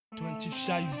Je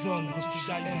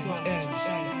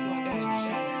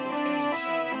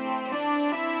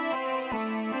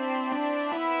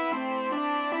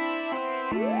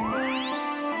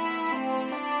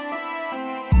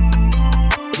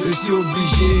suis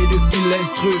obligé de qu'il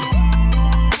l'instru.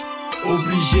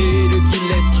 Obligé de qu'il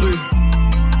l'instru.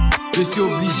 Je suis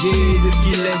obligé de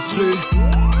qu'il l'instru.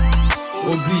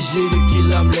 Obligé de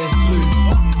qu'il ame l'instru.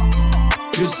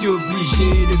 Je suis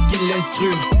obligé de qu'il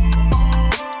l'instru.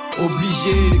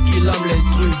 Obligé de qu'il ame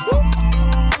l'instru.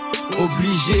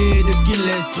 Obligé de qu'il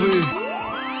l'instru.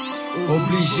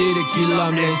 Obligé de qu'il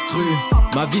ame l'instru.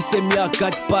 Ma vie s'est mise à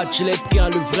 4 pattes, je l'ai pris en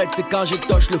levrette. C'est quand je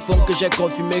touche le fond que j'ai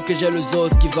confirmé que j'ai le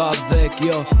zos qui va avec,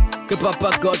 yo. Que papa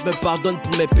God me pardonne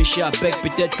pour mes péchés à bec.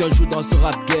 Peut-être qu'un jour dans ce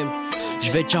rap game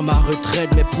je vais tirer ma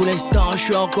retraite, mais pour l'instant je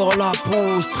suis encore là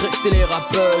pour stresser les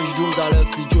rappeurs. Je joue dans leur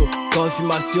studio,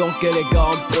 confirmation que les gars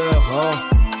ont peur, oh.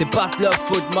 C'est pas de leur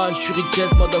faute man, je suis Rich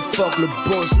motherfuck le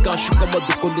boss. Quand je suis comme mode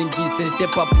de Kondengi, ce n'était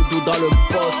pas pour tout dans le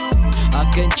poste. I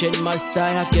can change my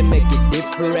style, I can make it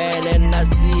different, and I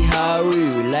see how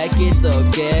you like it,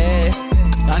 okay.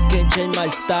 I can change my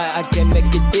style, I can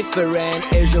make it different,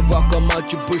 et je vois comment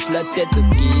tu bouges la tête,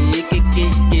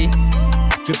 okay.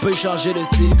 Je peux changer de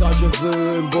style quand je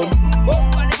veux, bon.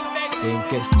 C'est une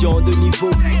question de niveau.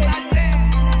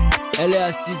 Elle est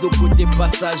assise au côté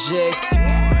passager.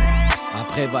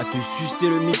 Après va te sucer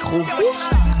le micro.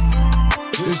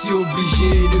 Je suis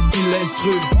obligé de qu'il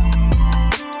l'instru.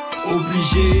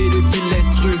 Obligé de qu'il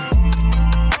l'instru.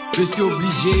 Je suis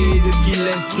obligé de qu'il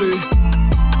l'instru.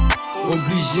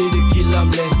 Obligé de qu'il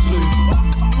ame l'instru.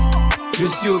 Je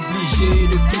suis obligé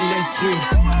de qu'il l'instru.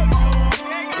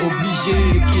 Obligé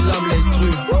de qu'il ame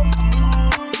l'instru.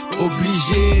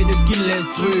 Obligé de qu'il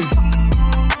l'instru.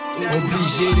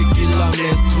 Obligé de qu'il ame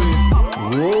l'instru.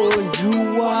 Oh,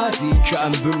 Joua, si tu as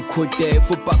un peu me côté,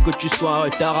 faut pas que tu sois en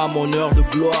retard à mon heure de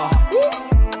gloire.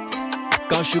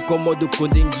 Quand je suis comme de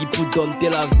Kondengi pour donner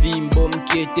la vie, Mbom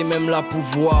qui était même là pour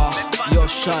voir. Yo,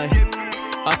 shine.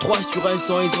 À 3 sur un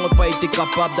son, ils ont pas été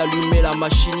capables d'allumer la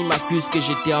machine. Ils m'accusent que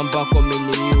j'étais en bas comme un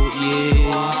néo,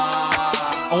 yeah.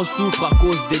 On souffre à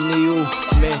cause des néos,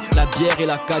 mais la bière et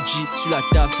la kaji sur la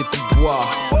table c'est pour boire.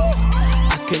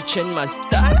 I can change my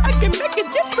style, I can make it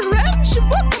different. Je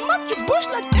vois comment tu bouges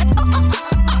la tête.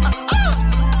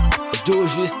 Do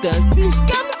juste un style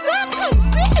comme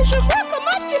ça, et je vois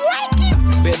comment tu like it.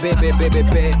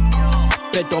 Bébé,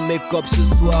 fais ton make-up ce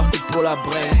soir, c'est pour la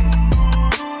brain.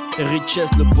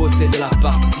 Richesse le bossé de la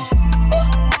partie.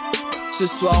 Ce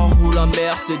soir on roule en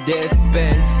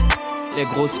Mercedes-Benz. Les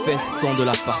grosses fesses sont de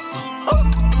la partie.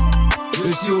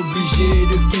 Je suis obligé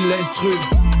de qu'il l'instru.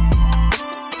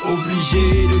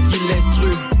 Obligé de qu'il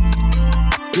l'instru.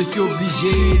 Je suis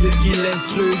obligé de qu'il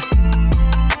l'instru.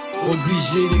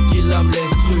 Obligé de qu'il ame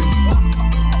l'instru.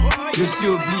 Je suis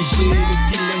obligé de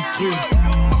qu'il l'instru.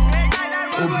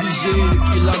 Obligé de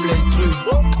qu'il ame l'instru.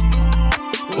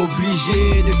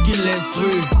 Obligé de qu'il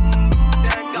l'instru.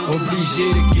 Obligé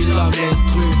de qu'il ame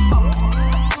l'instru.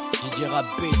 DJ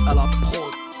Rabbit à la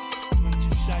prod.